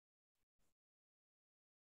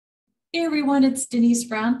Hey everyone, it's Denise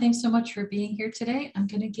Brown. Thanks so much for being here today. I'm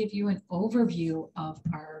going to give you an overview of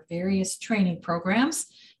our various training programs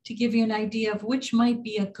to give you an idea of which might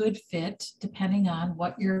be a good fit depending on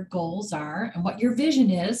what your goals are and what your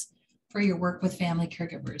vision is for your work with family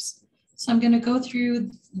caregivers. So I'm going to go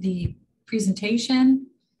through the presentation,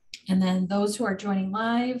 and then those who are joining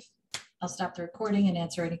live, I'll stop the recording and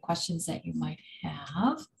answer any questions that you might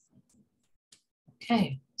have.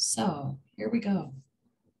 Okay, so here we go.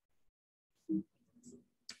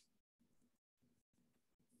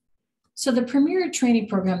 So the premier training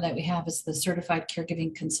program that we have is the Certified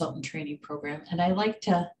Caregiving Consultant Training Program. And I like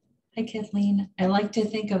to, hi Kathleen, I like to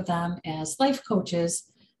think of them as life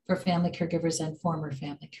coaches for family caregivers and former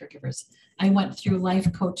family caregivers. I went through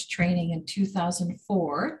life coach training in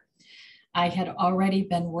 2004. I had already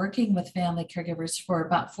been working with family caregivers for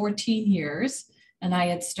about 14 years, and I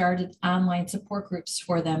had started online support groups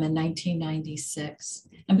for them in 1996.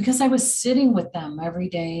 And because I was sitting with them every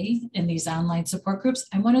day in these online support groups,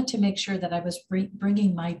 I wanted to make sure that I was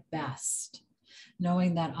bringing my best,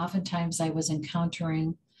 knowing that oftentimes I was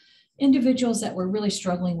encountering individuals that were really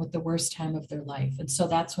struggling with the worst time of their life. And so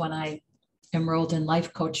that's when I enrolled in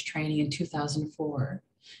life coach training in 2004.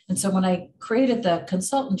 And so when I created the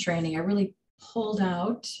consultant training, I really pulled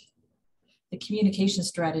out the communication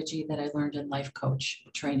strategy that I learned in life coach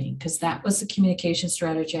training, because that was the communication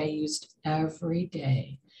strategy I used every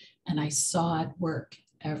day. And I saw it work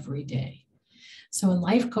every day. So in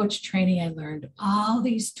life coach training, I learned all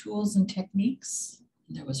these tools and techniques.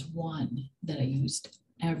 And there was one that I used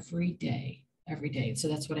every day. So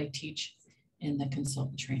that's what I teach in the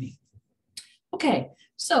consultant training. Okay,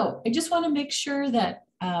 so I just want to make sure that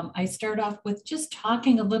I start off with just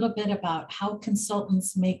talking a little bit about how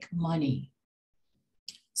consultants make money.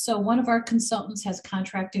 So one of our consultants has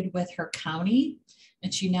contracted with her county,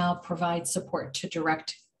 and she now provides support to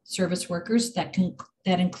direct service workers that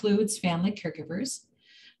includes family caregivers.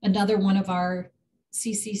 Another one of our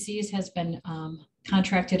CCCs has been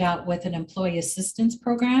contracted out with an employee assistance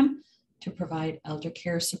program to provide elder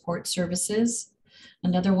care support services.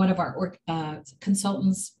 Another one of our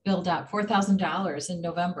consultants billed out $4,000 in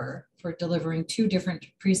November for delivering 2 different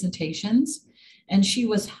presentations. And she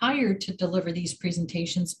was hired to deliver these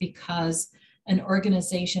presentations because an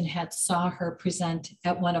organization had saw her present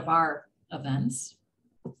at one of our events.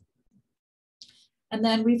 And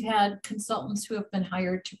then we've had consultants who have been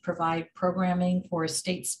hired to provide programming for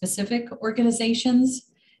state-specific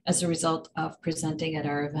organizations as a result of presenting at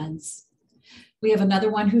our events. We have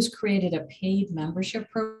another one who's created a paid membership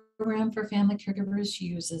program for family caregivers. She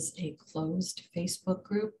uses a closed Facebook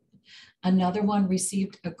group. Another one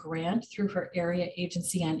received a grant through her area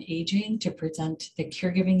agency on aging to present the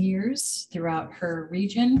caregiving years throughout her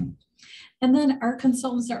region. And then our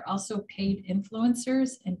consultants are also paid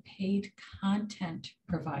influencers and paid content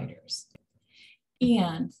providers.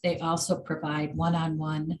 And they also provide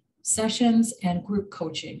one-on-one sessions and group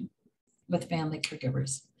coaching with family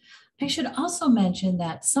caregivers. I should also mention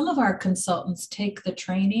that some of our consultants take the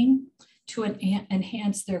training to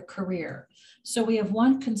enhance their career. So we have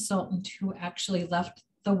one consultant who actually left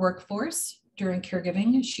the workforce during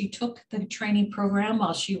caregiving. She took the training program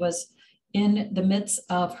while she was in the midst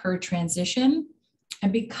of her transition.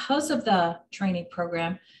 And because of the training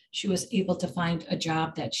program, she was able to find a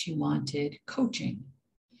job that she wanted, coaching.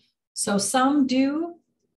 So some do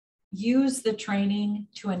use the training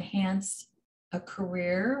to enhance a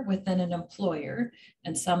career within an employer,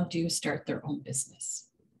 and some do start their own business.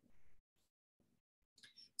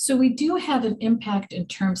 So we do have an impact in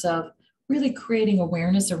terms of really creating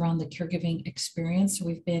awareness around the caregiving experience.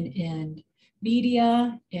 We've been in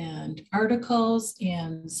media and articles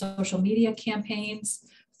and social media campaigns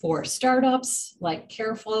for startups like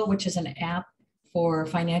CareFlow, which is an app for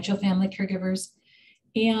financial family caregivers,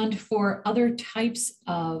 and for other types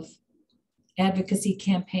of advocacy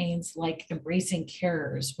campaigns like Embracing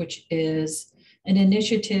Carers, which is an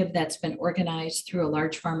initiative that's been organized through a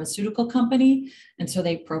large pharmaceutical company. And so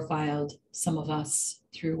they profiled some of us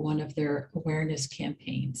through one of their awareness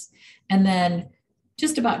campaigns. And then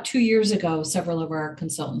just about 2 years ago, several of our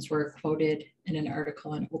consultants were quoted in an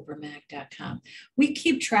article on oprahmag.com. We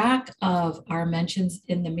keep track of our mentions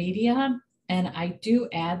in the media, and I do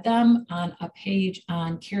add them on a page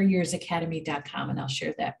on careyearsacademy.com, and I'll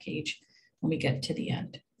share that page when we get to the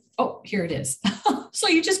end. Oh, here it is. So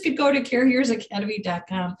you just could go to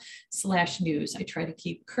careyearsacademy.com/news. I try to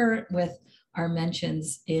keep current with our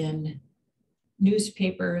mentions in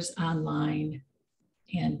newspapers, online,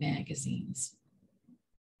 and magazines.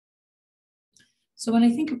 So when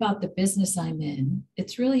I think about the business I'm in,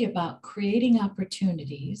 it's really about creating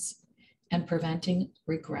opportunities and preventing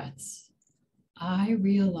regrets. I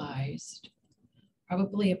realized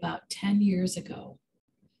probably about 10 years ago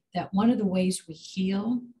that one of the ways we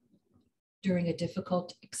heal during a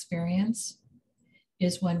difficult experience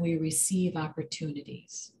is when we receive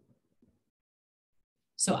opportunities.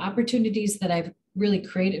 So opportunities that I've really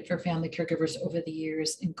created for family caregivers over the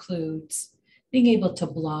years includes being able to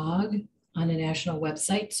blog on a national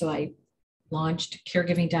website. So I launched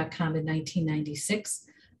caregiving.com in 1996.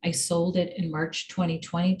 I sold it in March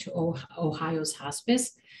 2020 to Ohio's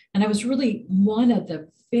Hospice. And I was really one of the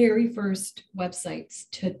very first websites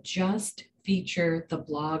to just feature the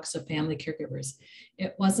blogs of family caregivers.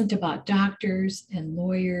 It wasn't about doctors and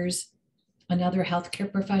lawyers and other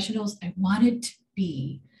healthcare professionals. I wanted to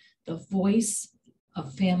be the voice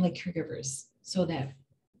of family caregivers so that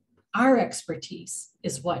our expertise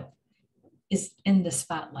is what is in the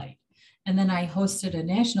spotlight. And then I hosted a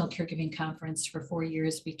national caregiving conference for 4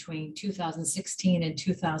 years between 2016 and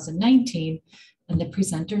 2019. And the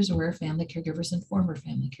presenters were family caregivers and former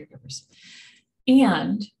family caregivers.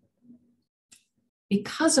 And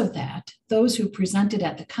because of that, those who presented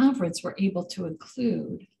at the conference were able to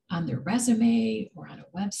include on their resume or on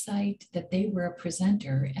a website that they were a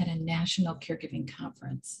presenter at a national caregiving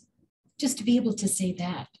conference. Just to be able to say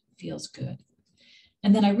that feels good.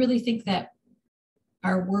 And then I really think that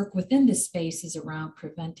our work within this space is around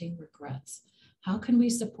preventing regrets. How can we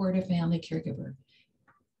support a family caregiver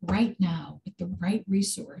right now with the right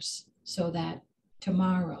resource so that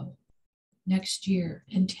tomorrow, next year,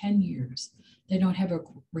 in 10 years, they don't have a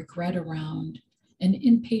regret around an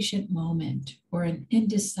impatient moment or an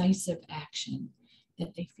indecisive action,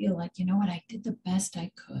 that they feel like, you know what, I did the best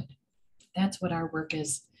I could. That's what our work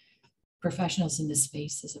as professionals in this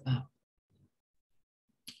space is about.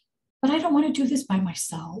 But I don't want to do this by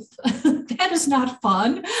myself. That is not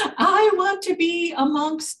fun. I want to be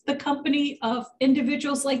amongst the company of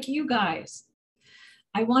individuals like you guys.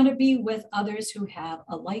 I want to be with others who have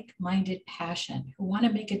a like-minded passion, who want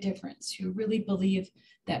to make a difference, who really believe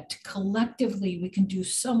that collectively we can do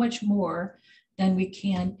so much more than we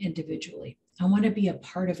can individually. I want to be a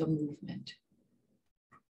part of a movement.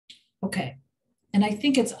 Okay, and I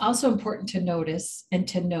think it's also important to notice and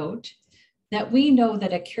to note that we know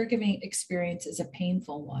that a caregiving experience is a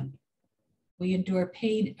painful one. We endure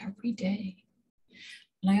pain every day.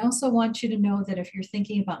 And I also want you to know that if you're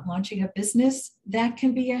thinking about launching a business, that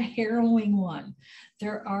can be a harrowing one.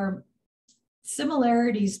 There are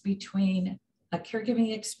similarities between a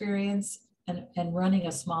caregiving experience and running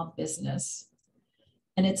a small business.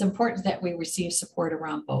 And it's important that we receive support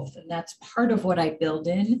around both. And that's part of what I build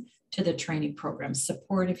in to the training program,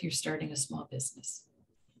 support if you're starting a small business.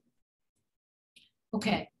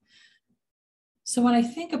 Okay, so when I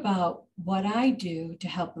think about what I do to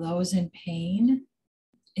help those in pain,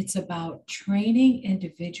 it's about training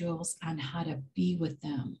individuals on how to be with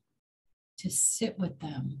them, to sit with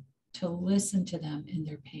them, to listen to them in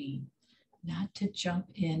their pain, not to jump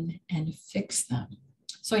in and fix them.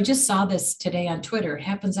 So I just saw this today on Twitter. It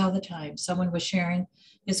happens all the time. Someone was sharing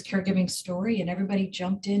his caregiving story and everybody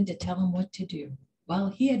jumped in to tell him what to do. Well,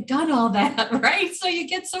 he had done all that, right? So you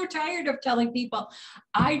get so tired of telling people,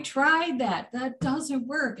 I tried that. That doesn't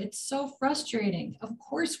work. It's so frustrating. Of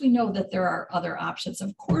course, we know that there are other options.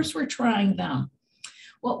 Of course, we're trying them.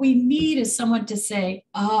 What we need is someone to say,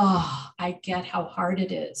 oh, I get how hard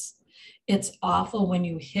it is. It's awful when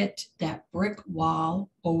you hit that brick wall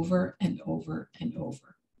over and over and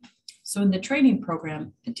over. So in the training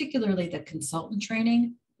program, particularly the consultant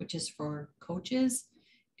training, which is for coaches,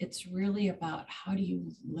 it's really about how do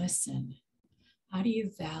you listen? How do you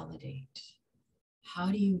validate?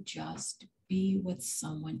 How do you just be with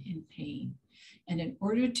someone in pain? And in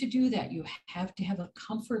order to do that, you have to have a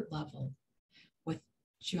comfort level with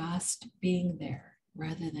just being there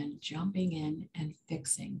rather than jumping in and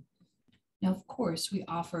fixing. Now, of course, we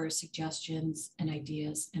offer suggestions and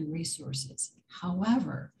ideas and resources.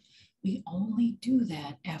 However, we only do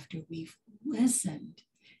that after we've listened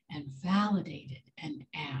and validated and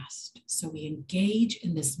asked. So we engage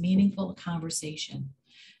in this meaningful conversation.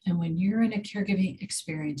 And when you're in a caregiving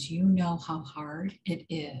experience, you know how hard it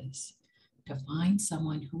is to find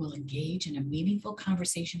someone who will engage in a meaningful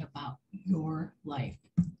conversation about your life,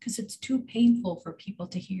 because it's too painful for people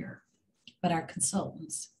to hear, but our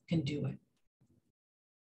consultants can do it.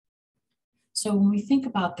 So when we think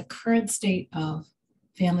about the current state of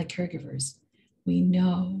family caregivers, we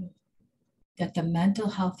know that the mental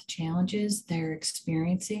health challenges they're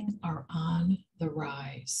experiencing are on the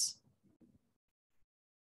rise.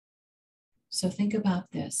 So think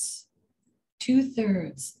about this.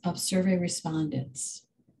 2/3 of survey respondents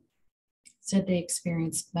said they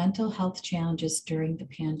experienced mental health challenges during the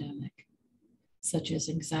pandemic, such as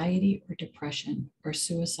anxiety or depression or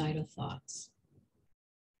suicidal thoughts.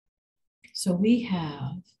 So we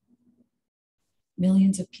have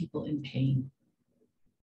millions of people in pain.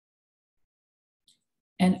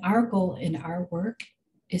 And our goal in our work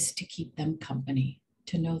is to keep them company,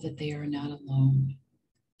 to know that they are not alone,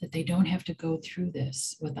 that they don't have to go through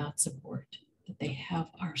this without support, that they have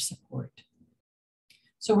our support.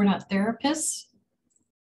 So we're not therapists,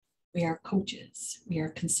 we are coaches, we are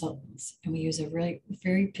consultants, and we use a really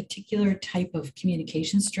very particular type of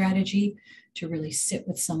communication strategy to really sit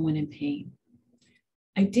with someone in pain.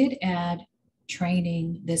 I did add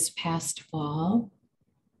training this past fall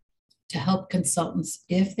to help consultants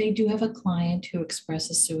if they do have a client who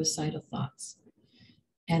expresses suicidal thoughts.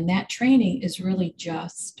 And that training is really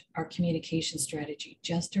just our communication strategy,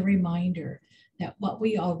 just a reminder that what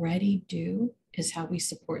we already do is how we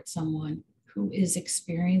support someone who is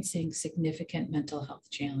experiencing significant mental health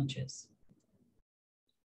challenges.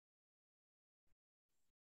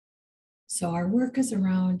 So our work is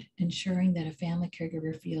around ensuring that a family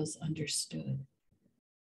caregiver feels understood.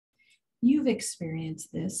 You've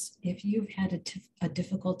experienced this. If you've had a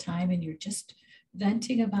difficult time and you're just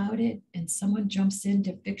venting about it and someone jumps in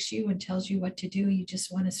to fix you and tells you what to do, you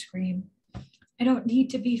just want to scream, I don't need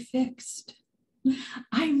to be fixed.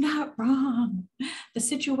 I'm not wrong. The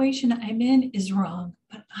situation I'm in is wrong,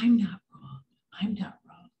 but I'm not wrong. I'm not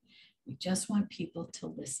wrong. We just want people to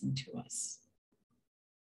listen to us.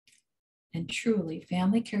 And truly,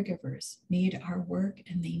 family caregivers need our work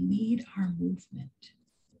and they need our movement.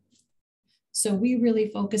 So we really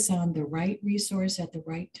focus on the right resource at the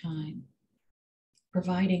right time,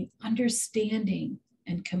 providing understanding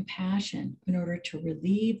and compassion in order to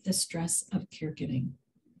relieve the stress of caregiving.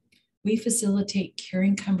 We facilitate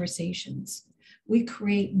caring conversations. We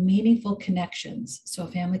create meaningful connections so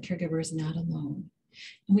a family caregiver is not alone.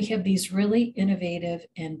 And we have these really innovative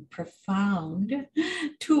and profound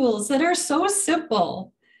tools that are so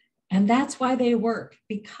simple. And that's why they work,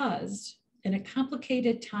 because in a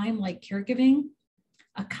complicated time like caregiving,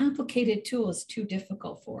 a complicated tool is too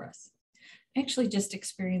difficult for us. I actually just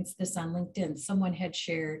experienced this on LinkedIn. Someone had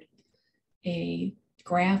shared a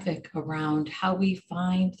graphic around how we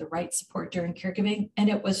find the right support during caregiving. And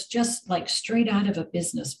it was just like straight out of a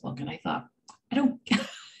business book. And I thought,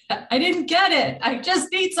 I didn't get it. I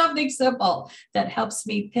just need something simple that helps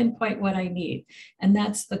me pinpoint what I need. And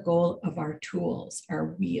that's the goal of our tools, our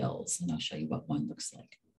wheels. And I'll show you what one looks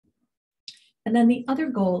like. And then the other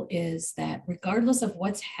goal is that regardless of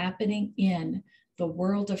what's happening in the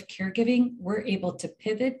world of caregiving, we're able to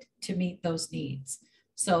pivot to meet those needs.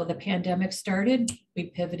 So the pandemic started,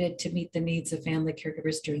 we pivoted to meet the needs of family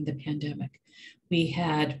caregivers during the pandemic. We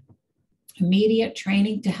had immediate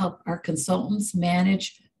training to help our consultants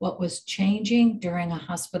manage what was changing during a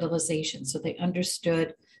hospitalization. So they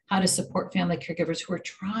understood how to support family caregivers who were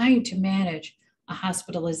trying to manage a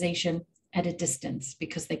hospitalization at a distance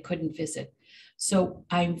because they couldn't visit. So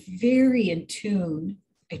I'm very in tune.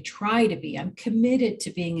 I'm committed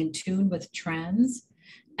to being in tune with trends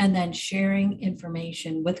and then sharing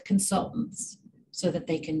information with consultants so that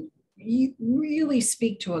they can really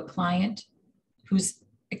speak to a client who's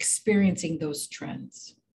experiencing those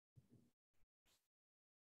trends.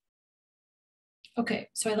 Okay,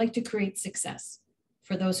 so I like to create success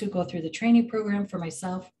for those who go through the training program, for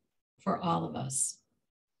myself, for all of us.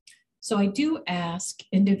 So I do ask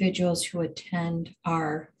individuals who attend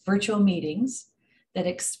our virtual meetings that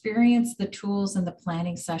experience the tools and the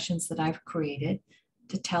planning sessions that I've created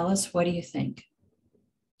to tell us, what do you think?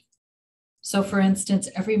 So for instance,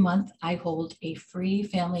 every month I hold a free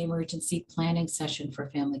family emergency planning session for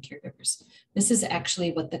family caregivers. This is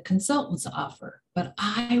actually what the consultants offer, but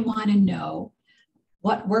I want to know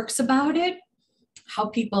what works about it, how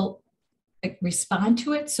people respond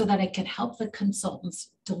to it so that I can help the consultants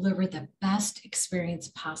deliver the best experience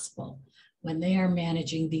possible when they are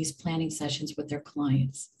managing these planning sessions with their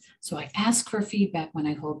clients. So I ask for feedback when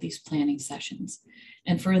I hold these planning sessions.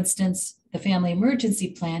 And for instance, the family emergency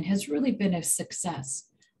plan has really been a success.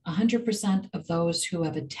 100% of those who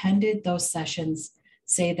have attended those sessions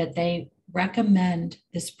say that they recommend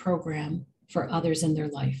this program for others in their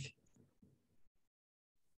life.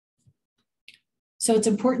 So it's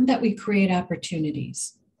important that we create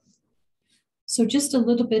opportunities. So just a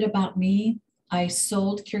little bit about me. I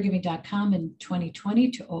sold caregiving.com in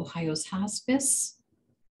 2020 to Ohio's Hospice,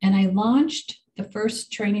 and I launched the first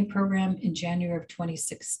training program in January of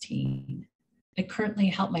 2016. I currently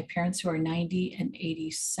help my parents who are 90 and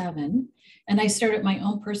 87. And I started my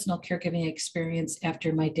own personal caregiving experience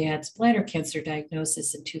after my dad's bladder cancer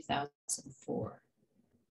diagnosis in 2004.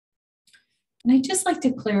 And I'd just like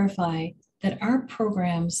to clarify that our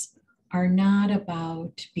programs are not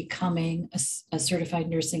about becoming a certified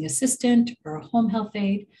nursing assistant or a home health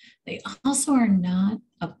aide. They also are not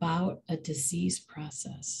about a disease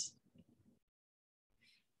process.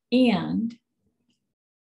 And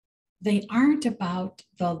they aren't about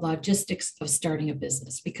the logistics of starting a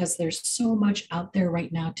business, because there's so much out there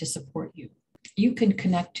right now to support you. You can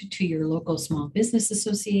connect to your local small business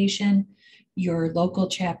association, your local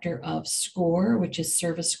chapter of SCORE, which is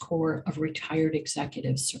Service Corps of Retired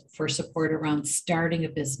Executives, for support around starting a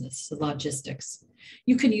business, the logistics.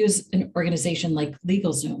 You can use an organization like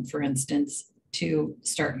LegalZoom, for instance, to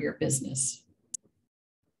start your business.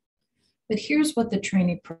 But here's what the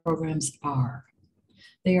training programs are.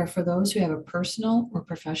 They are for those who have a personal or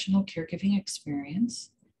professional caregiving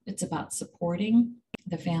experience. It's about supporting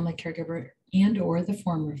the family caregiver and or the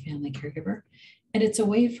former family caregiver. And it's a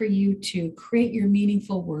way for you to create your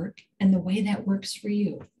meaningful work and the way that works for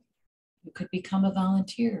you. You could become a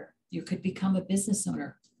volunteer. You could become a business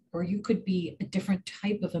owner, or you could be a different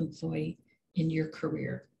type of employee in your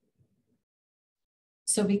career.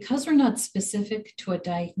 So because we're not specific to a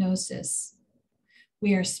diagnosis,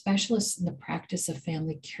 we are specialists in the practice of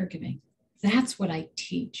family caregiving. That's what I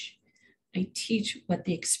teach. I teach what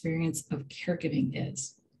the experience of caregiving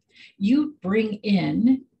is. You bring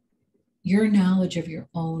in your knowledge of your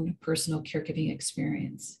own personal caregiving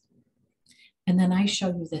experience. And then I show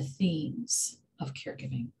you the themes of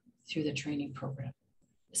caregiving through the training program,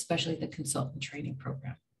 especially the consultant training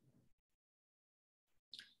program.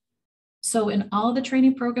 So in all the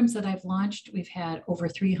training programs that I've launched, we've had over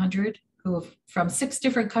 300 who have, from 6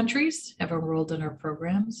 different countries, have enrolled in our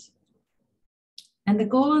programs. And the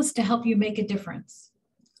goal is to help you make a difference.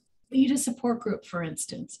 Lead a support group, for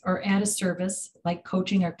instance, or add a service like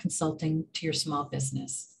coaching or consulting to your small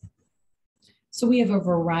business. So we have a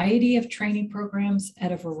variety of training programs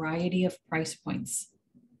at a variety of price points.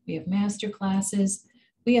 We have master classes.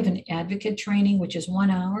 We have an advocate training, which is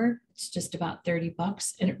 1 hour. It's just about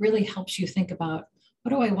 $30. And it really helps you think about,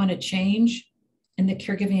 what do I want to change in the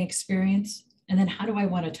caregiving experience? And then how do I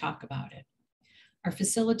want to talk about it? Our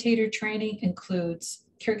facilitator training includes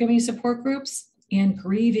caregiving support groups and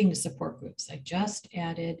grieving support groups. I just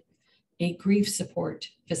added a grief support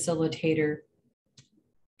facilitator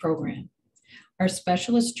program. Our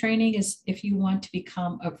specialist training is if you want to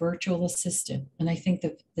become a virtual assistant. And I think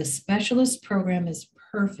that the specialist program is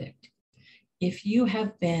perfect if you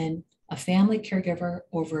have been a family caregiver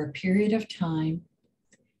over a period of time,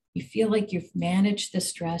 you feel like you've managed the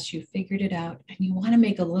stress, you've figured it out, and you want to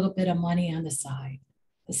make a little bit of money on the side.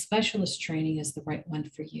 The specialist training is the right one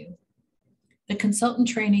for you. The consultant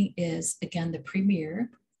training is, again, the premier,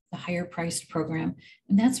 the higher priced program,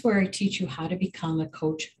 and that's where I teach you how to become a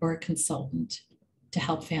coach or a consultant to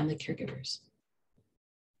help family caregivers.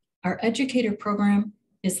 Our educator program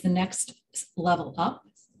is the next level up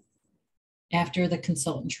after the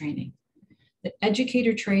consultant training. The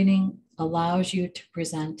educator training allows you to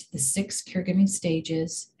present the 6 caregiving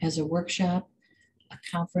stages as a workshop, a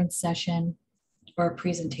conference session, or a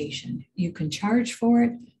presentation. You can charge for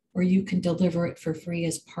it, or you can deliver it for free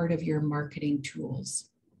as part of your marketing tools.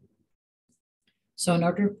 So in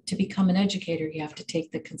order to become an educator, you have to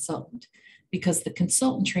take the consultant, because the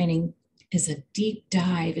consultant training is a deep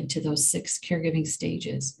dive into those 6 caregiving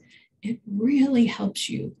stages. It really helps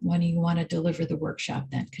you when you want to deliver the workshop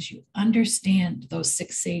then, because you understand those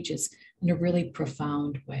 6 stages in a really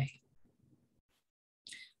profound way.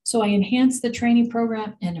 So I enhance the training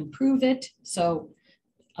program and improve it. So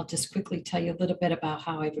I'll just quickly tell you a little bit about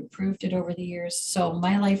how I've improved it over the years. So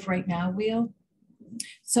my life right now wheel.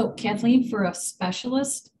 So Kathleen, for a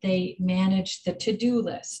specialist, they manage the to-do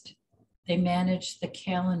list. They manage the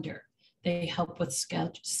calendar. They help with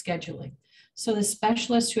scheduling. So the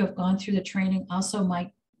specialists who have gone through the training also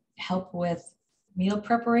might help with meal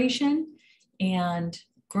preparation and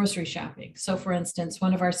grocery shopping. So for instance,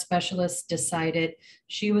 one of our specialists decided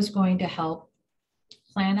she was going to help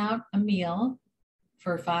plan out a meal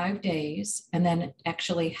for 5 days and then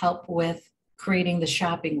actually help with creating the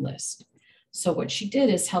shopping list. So what she did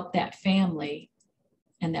is help that family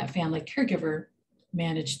and that family caregiver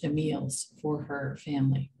manage the meals for her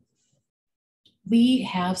family. We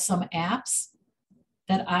have some apps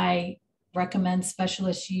that I recommend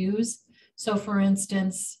specialists use. So for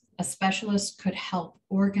instance, a specialist could help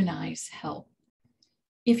organize help.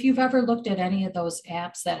 If you've ever looked at any of those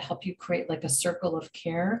apps that help you create like a circle of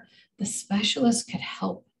care, the specialist could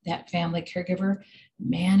help that family caregiver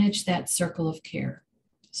manage that circle of care.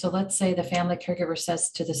 So let's say the family caregiver says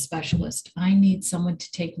to the specialist, I need someone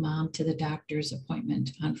to take mom to the doctor's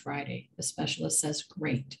appointment on Friday. The specialist says,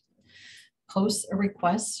 great. Posts a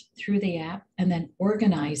request through the app and then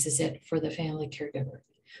organizes it for the family caregiver.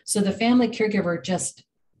 So the family caregiver just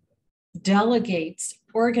delegates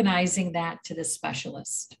organizing that to the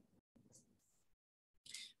specialist.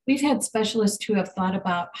 We've had specialists who have thought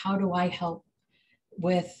about, how do I help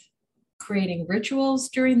with creating rituals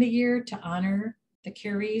during the year to honor the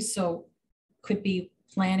carees? So could be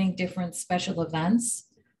planning different special events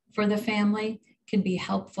for the family, can be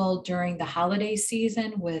helpful during the holiday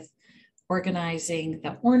season with organizing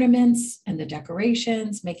the ornaments and the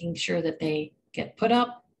decorations, making sure that they get put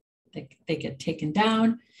up, they get taken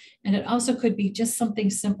down. And it also could be just something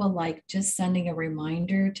simple like just sending a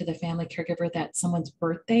reminder to the family caregiver that someone's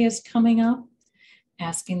birthday is coming up,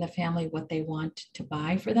 asking the family what they want to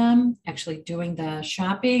buy for them, actually doing the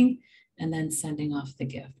shopping, and then sending off the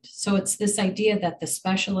gift. So it's this idea that the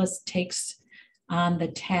specialist takes on the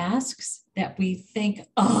tasks that we think,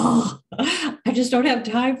 oh, I just don't have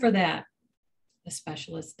time for that. The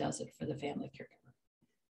specialist does it for the family caregiver.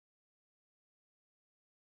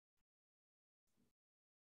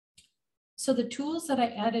 So the tools that I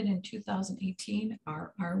added in 2018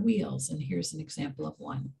 are our wheels, and here's an example of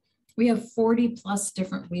one. We have 40 plus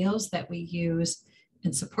different wheels that we use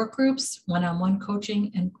in support groups, one-on-one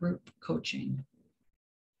coaching, and group coaching.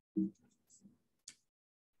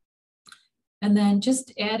 And then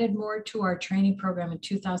just added more to our training program in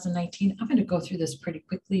 2019. I'm going to go through this pretty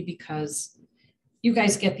quickly because you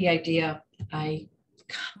guys get the idea. I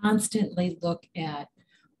constantly look at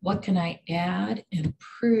what can I add,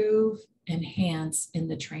 improve, enhance in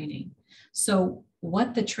the training. So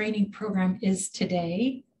what the training program is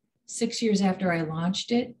today, 6 years after I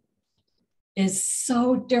launched it, is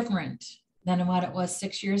so different than what it was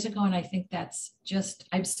 6 years ago. And I think that's just,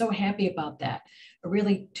 I'm so happy about that. I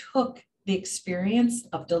really took the experience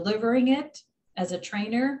of delivering it as a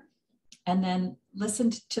trainer and then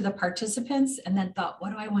listened to the participants and then thought,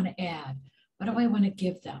 what do I want to add? What do I want to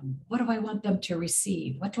give them? What do I want them to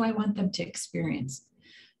receive? What do I want them to experience?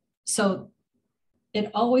 So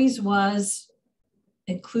it always was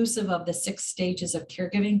inclusive of the 6 stages of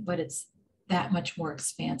caregiving, but it's that much more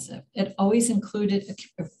expansive. It always included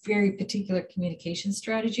a very particular communication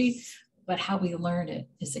strategy, but how we learn it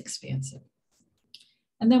is expansive.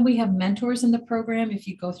 And then we have mentors in the program. If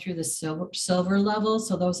you go through the silver level,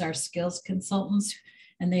 so those are skills consultants,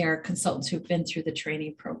 and they are consultants who've been through the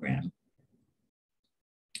training program.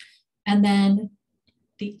 And then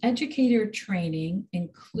the educator training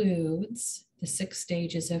includes the 6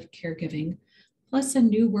 stages of caregiving, plus a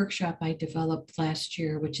new workshop I developed last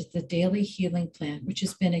year, which is the Daily Healing Plan, which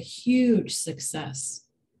has been a huge success.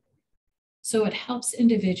 So it helps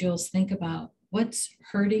individuals think about what's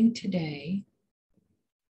hurting today,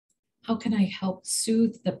 how can I help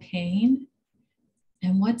soothe the pain,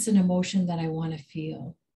 and what's an emotion that I want to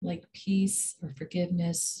feel, like peace or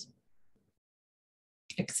forgiveness,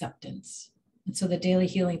 acceptance. And so the Daily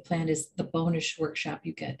Healing Plan is the bonus workshop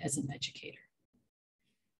you get as an educator.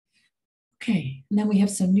 Okay, and then we have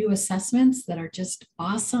some new assessments that are just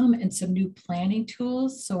awesome and some new planning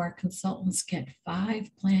tools. So our consultants get 5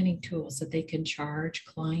 planning tools that they can charge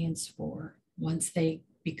clients for once they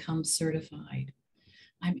become certified.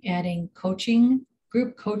 I'm adding coaching,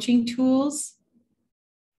 group coaching tools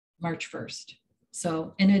March 1st.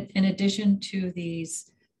 So in addition to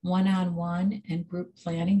these one-on-one and group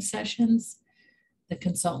planning sessions, the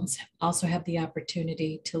consultants also have the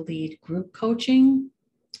opportunity to lead group coaching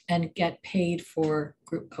and get paid for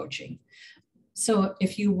group coaching. So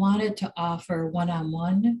if you wanted to offer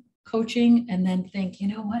one-on-one coaching and then think, you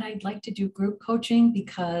know what, I'd like to do group coaching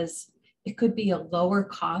because it could be a lower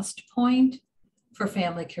cost point for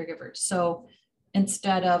family caregivers. So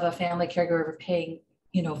instead of a family caregiver paying,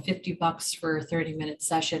 you know, $50 for a 30-minute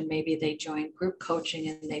session, maybe they join group coaching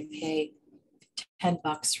and they pay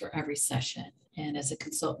 $10 for every session. And as a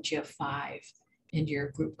consultant, you have 5 in your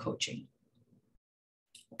group coaching.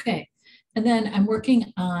 Okay, and then I'm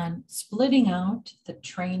working on splitting out the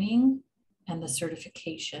training and the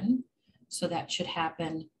certification. So that should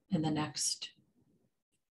happen in the next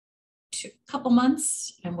couple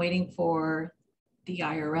months. I'm waiting for the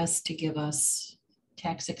IRS to give us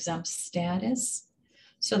tax exempt status.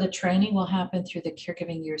 So the training will happen through the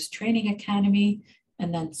Caregiving Years Training Academy,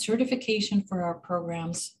 and then certification for our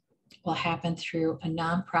programs will happen through a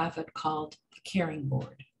nonprofit called the Caring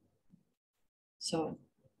Board. So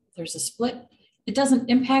there's a split. It doesn't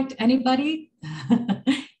impact anybody.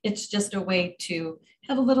 It's just a way to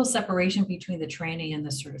have a little separation between the training and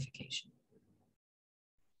the certification.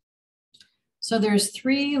 So there's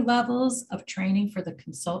 3 levels of training for the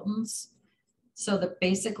consultants. So the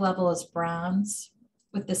basic level is bronze.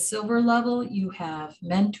 With the silver level, you have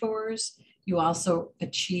mentors. You also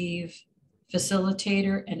achieve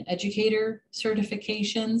facilitator and educator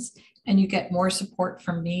certifications, and you get more support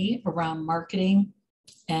from me around marketing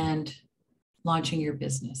and launching your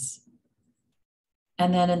business.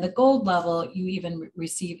 And then in the gold level, you even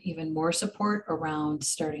receive even more support around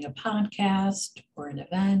starting a podcast or an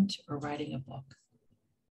event or writing a book.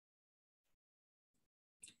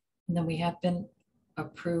 And then we have been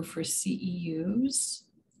approved for CEUs.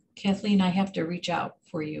 Kathleen, I have to reach out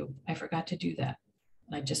for you. I forgot to do that.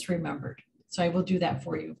 I just remembered. So I will do that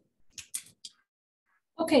for you.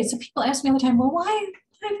 Okay, so people ask me all the time, well, why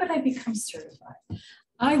would I become certified?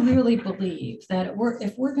 I really believe that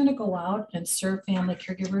if we're going to go out and serve family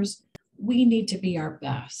caregivers, we need to be our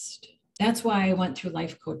best. That's why I went through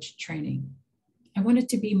life coach training. I wanted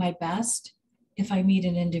to be my best if I meet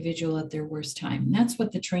an individual at their worst time. And that's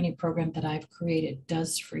what the training program that I've created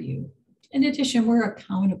does for you. In addition, we're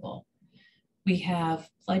accountable. We have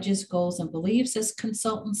pledges, goals, and beliefs as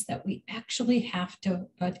consultants that we actually have to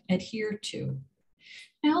adhere to.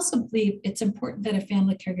 I also believe it's important that a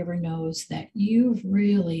family caregiver knows that you've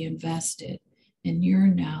really invested in your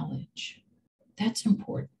knowledge. That's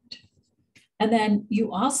important. And then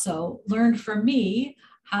you also learned from me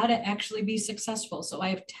how to actually be successful. So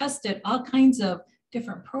I've tested all kinds of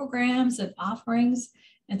different programs and offerings.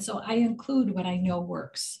 And so I include what I know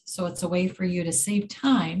works. So it's a way for you to save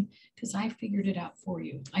time because I figured it out for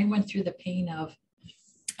you. I went through the pain of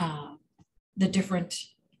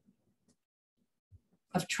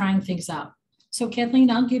trying things out. So Kathleen,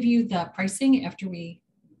 I'll give you the pricing after we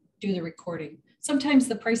do the recording. Sometimes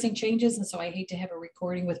the pricing changes, and so I hate to have a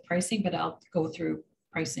recording with pricing, but I'll go through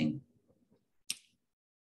pricing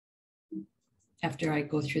after I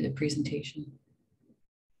go through the presentation.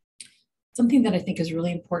 Something that I think is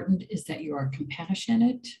really important is that you are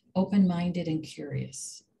compassionate, open-minded, and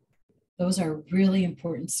curious. Those are really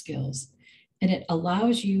important skills, and it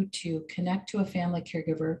allows you to connect to a family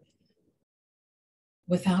caregiver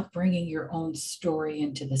without bringing your own story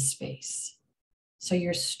into the space. So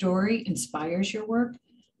your story inspires your work,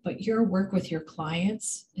 but your work with your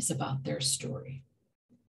clients is about their story.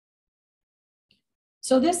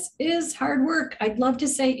 So this is hard work. I'd love to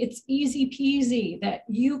say it's easy peasy, that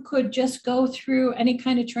you could just go through any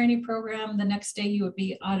kind of training program. The next day you would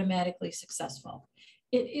be automatically successful.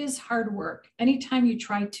 It is hard work. Anytime you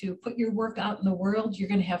try to put your work out in the world, you're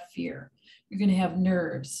going to have fear. You're going to have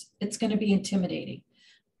nerves. It's going to be intimidating.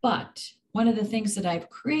 But one of the things that I've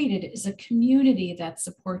created is a community that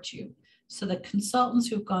supports you. So the consultants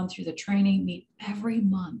who've gone through the training meet every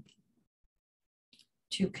month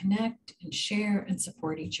to connect and share and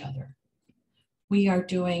support each other. We are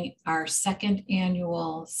doing our 2nd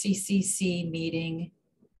annual CCC meeting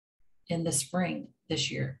in the spring this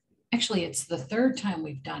year. Actually, it's the 3rd time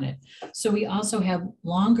we've done it. So we also have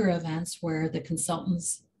longer events where the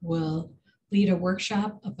consultants will lead a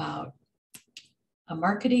workshop about a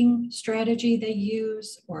marketing strategy they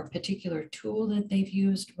use, or a particular tool that they've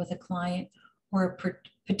used with a client, or a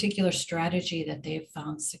particular strategy that they've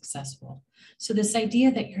found successful. So this idea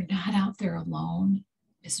that you're not out there alone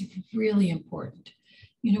is really important.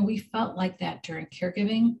 You know, we felt like that during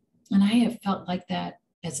caregiving, and I have felt like that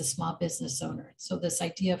as a small business owner. So this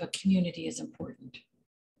idea of a community is important.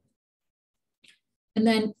 And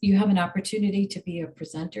then you have an opportunity to be a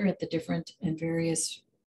presenter at the different and various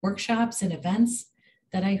workshops and events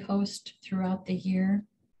that I host throughout the year.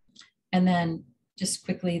 And then just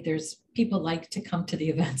quickly, there's people like to come to the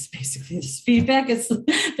events. Basically, this feedback is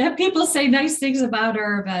that people say nice things about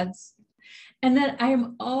our events. And then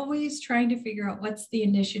I'm always trying to figure out what's the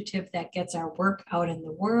initiative that gets our work out in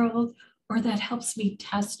the world, or that helps me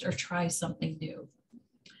test or try something new.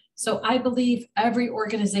 So I believe every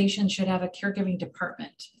organization should have a caregiving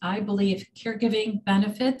department. I believe caregiving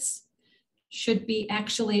benefits should be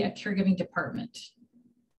actually a caregiving department.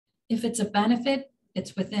 If it's a benefit,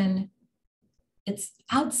 it's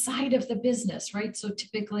outside of the business, right? So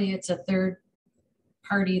typically it's a third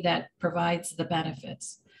party that provides the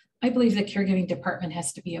benefits. I believe the caregiving department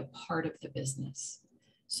has to be a part of the business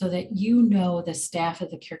so that you know the staff of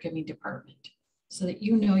the caregiving department, so that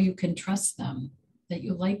you know you can trust them, that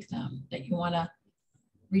you like them, that you want to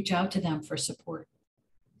reach out to them for support.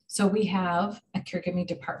 So we have a caregiving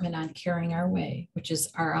department on Caring Our Way, which is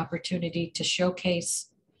our opportunity to showcase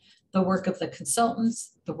the work of the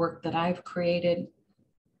consultants, the work that I've created.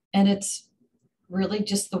 And it's really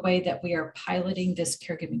just the way that we are piloting this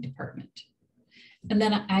caregiving department. And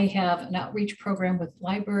then I have an outreach program with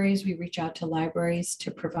libraries. We reach out to libraries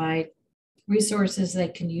to provide resources they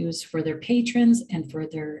can use for their patrons and for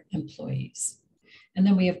their employees. And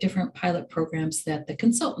then we have different pilot programs that the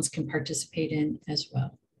consultants can participate in as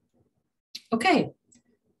well. Okay,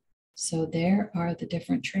 so there are the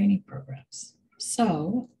different training programs.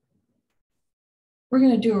 So we're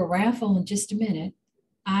going to do a raffle in just a minute.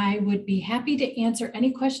 I would be happy to answer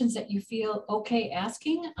any questions that you feel okay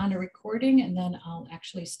asking on a recording, and then I'll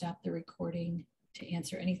actually stop the recording to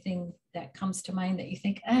answer anything that comes to mind that you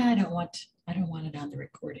think, I don't want it on the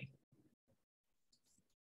recording.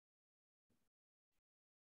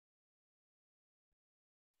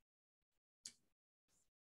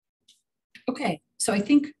 Okay, so I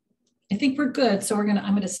think we're good. So I'm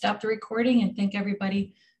gonna stop the recording and thank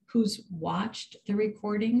everybody who's watched the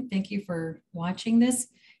recording. Thank you for watching this.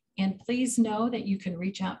 And please know that you can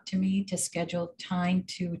reach out to me to schedule time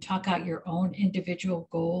to talk out your own individual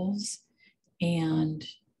goals and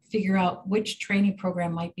figure out which training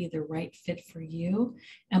program might be the right fit for you.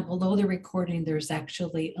 And below the recording, there's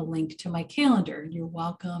actually a link to my calendar. You're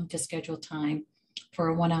welcome to schedule time for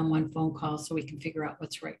a one-on-one phone call so we can figure out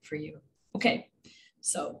what's right for you. Okay,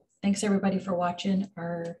 so thanks everybody for watching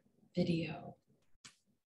our video.